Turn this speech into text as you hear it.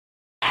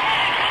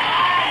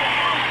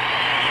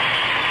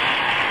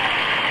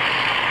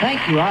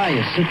Thank you. Ah,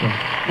 you're super.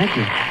 Thank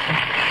you.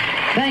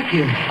 Thank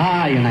you.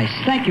 Ah, you're nice.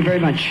 Thank you very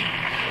much.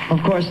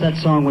 Of course, that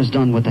song was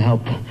done with the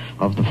help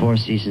of the Four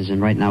Seasons,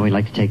 and right now we'd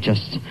like to take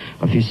just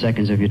a few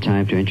seconds of your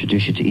time to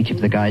introduce you to each of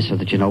the guys so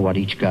that you know what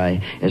each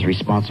guy is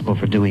responsible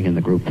for doing in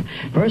the group.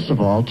 First of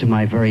all, to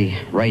my very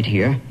right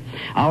here,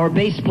 our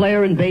bass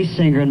player and bass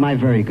singer and my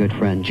very good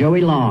friend,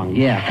 Joey Long.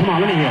 Yeah, come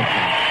on, let me hear it.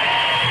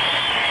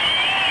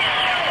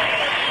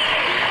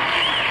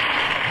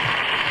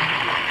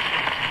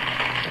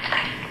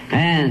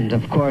 And,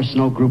 of course,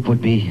 no group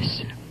would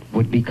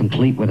be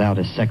complete without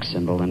a sex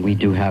symbol, and we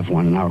do have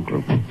one in our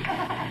group.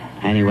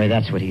 Anyway,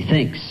 that's what he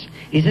thinks.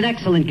 He's an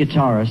excellent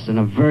guitarist and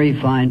a very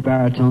fine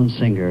baritone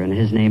singer, and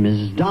his name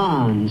is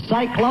Don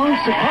Cyclone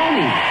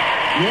Ciccone.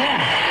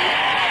 Yeah.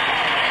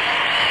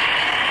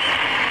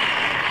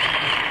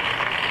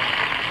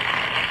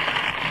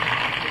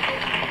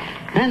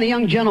 And the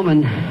young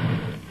gentleman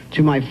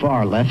to my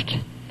far left,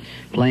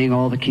 playing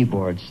all the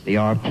keyboards, the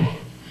harp,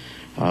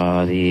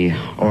 the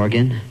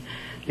organ,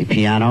 the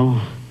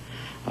piano,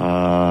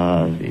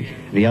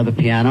 the other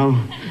piano,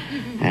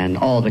 and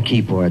all the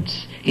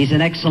keyboards. He's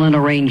an excellent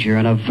arranger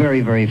and a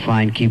very, very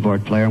fine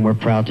keyboard player, and we're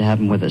proud to have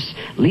him with us.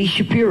 Lee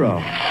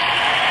Shapiro.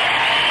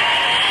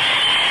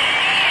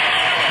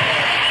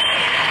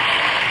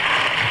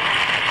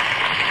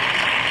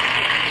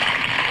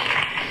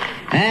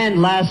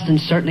 And last and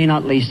certainly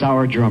not least,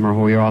 our drummer,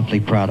 who we're awfully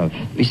proud of.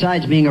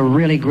 Besides being a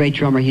really great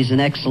drummer, he's an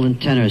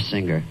excellent tenor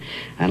singer.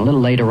 And a little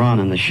later on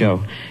in the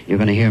show, you're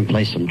going to hear him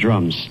play some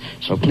drums.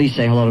 So please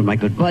say hello to my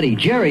good buddy,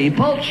 Jerry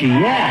Polchi.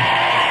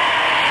 Yeah.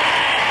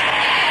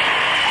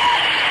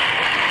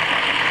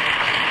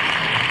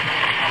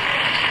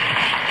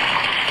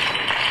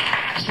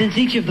 Since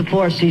each of the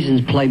Four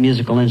Seasons play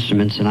musical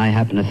instruments, and I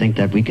happen to think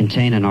that we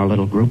contain in our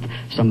little group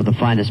some of the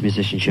finest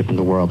musicianship in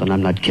the world, and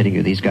I'm not kidding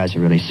you, these guys are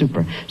really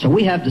super. So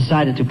we have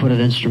decided to put an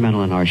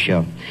instrumental in our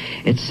show.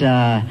 It's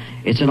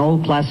an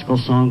old classical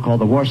song called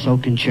the Warsaw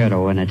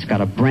Concerto, and it's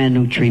got a brand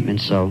new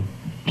treatment, so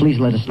please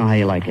let us know how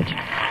you like it.